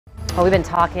Well, we've been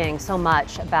talking so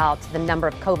much about the number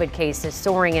of COVID cases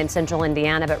soaring in central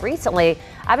Indiana, but recently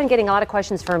I've been getting a lot of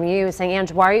questions from you saying,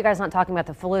 Ange, why are you guys not talking about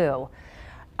the flu?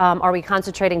 Are we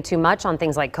concentrating too much on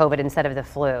things like COVID instead of the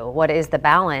flu? What is the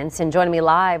balance? And joining me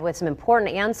live with some important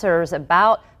answers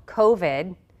about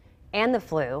COVID and the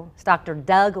flu is Dr.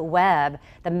 Doug Webb,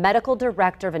 the Medical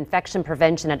Director of Infection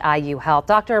Prevention at IU Health.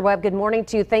 Dr. Webb, good morning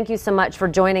to you. Thank you so much for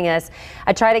joining us.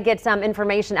 I try to get some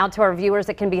information out to our viewers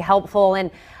that can be helpful, and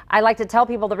I like to tell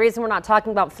people the reason we're not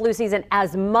talking about flu season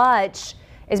as much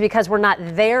is because we're not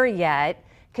there yet.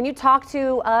 Can you talk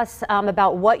to us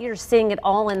about what you're seeing at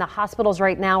all in the hospitals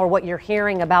right now, or what you're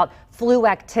hearing about flu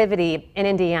activity in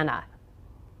Indiana?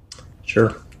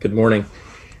 Sure. Good morning.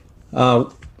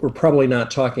 We're probably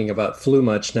not talking about flu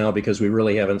much now because we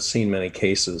really haven't seen many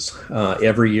cases.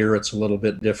 Every year it's a little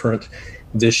bit different.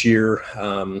 This year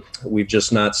we've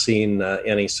just not seen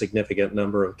any significant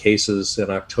number of cases in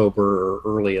October or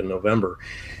early in November.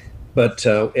 But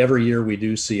every year we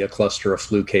do see a cluster of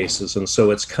flu cases, and so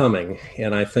it's coming.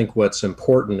 And I think what's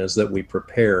important is that we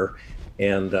prepare.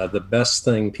 And the best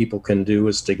thing people can do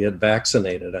is to get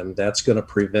vaccinated, and that's going to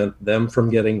prevent them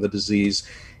from getting the disease,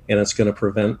 and it's going to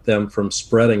prevent them from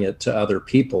spreading it to other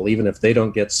people. Even if they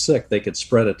don't get sick, they could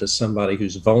spread it to somebody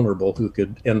who's vulnerable, who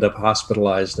could end up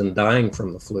hospitalized and dying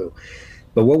from the flu.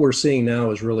 But what we're seeing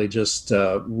now is really just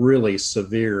really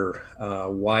severe,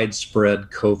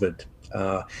 widespread COVID.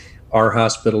 Our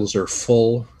hospitals are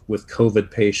full with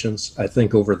COVID patients. I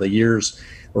think over the years,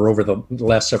 or over the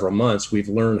last several months, we've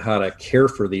learned how to care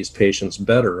for these patients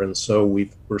better. And so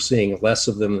we're seeing less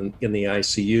of them in the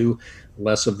ICU,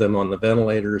 less of them on the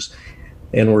ventilators,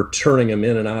 and we're turning them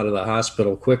in and out of the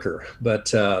hospital quicker.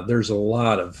 But there's a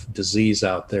lot of disease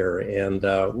out there, and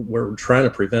we're trying to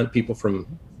prevent people from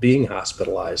being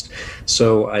hospitalized.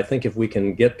 So I think if we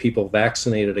can get people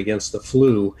vaccinated against the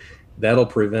flu, that'll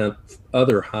prevent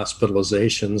other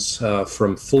hospitalizations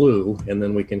from flu, and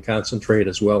then we can concentrate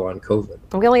as well on COVID.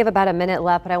 We only have about a minute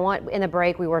left, but in the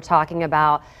break, we were talking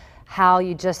about how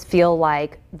you just feel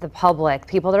like the public,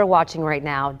 people that are watching right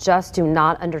now, just do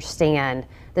not understand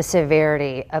the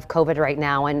severity of COVID right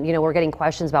now. And, you know, we're getting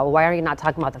questions about, well, why are you not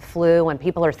talking about the flu? And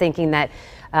people are thinking that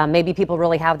maybe people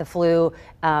really have the flu,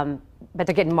 but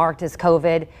they're getting marked as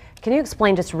COVID. Can you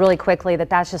explain just really quickly that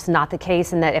that's just not the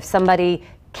case, and that if somebody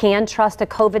can trust a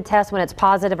COVID test when it's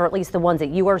positive, or at least the ones that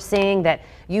you are seeing, that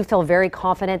you feel very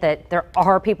confident that there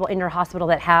are people in your hospital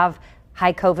that have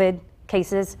high COVID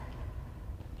cases?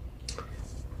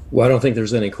 Well, I don't think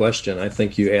there's any question. I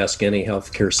think you ask any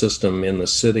healthcare system in the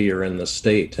city or in the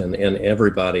state, and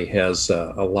everybody has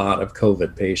a lot of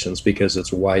COVID patients because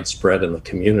it's widespread in the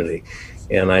community.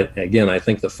 And I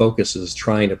think the focus is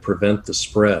trying to prevent the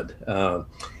spread.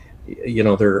 You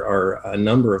know, there are a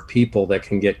number of people that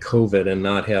can get COVID and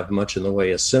not have much in the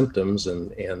way of symptoms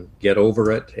and get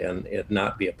over it and it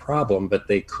not be a problem, but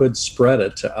they could spread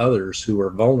it to others who are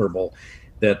vulnerable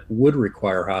that would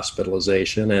require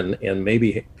hospitalization and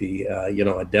maybe be,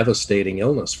 a devastating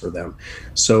illness for them.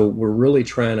 So we're really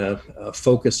trying to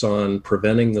focus on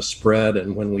preventing the spread.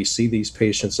 And when we see these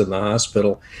patients in the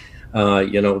hospital,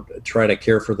 try to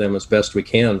care for them as best we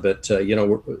can. But,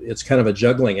 it's kind of a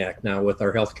juggling act now with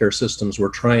our healthcare systems. We're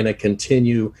trying to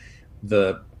continue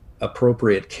the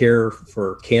appropriate care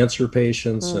for cancer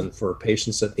patients and for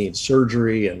patients that need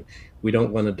surgery, and we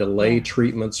don't want to delay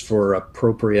treatments for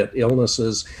appropriate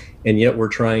illnesses, and yet we're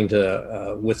trying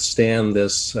to withstand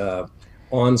this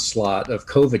onslaught of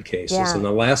COVID cases. And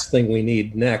the last thing we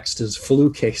need next is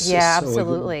flu cases. Yeah,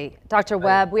 absolutely. So Dr.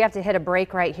 Webb, we have to hit a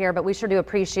break right here, but we sure do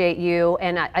appreciate you.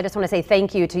 And I just want to say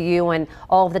thank you to you and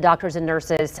all of the doctors and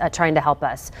nurses trying to help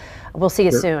us. We'll see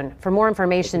you soon. For more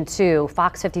information to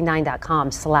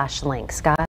fox59.com/link. Scott?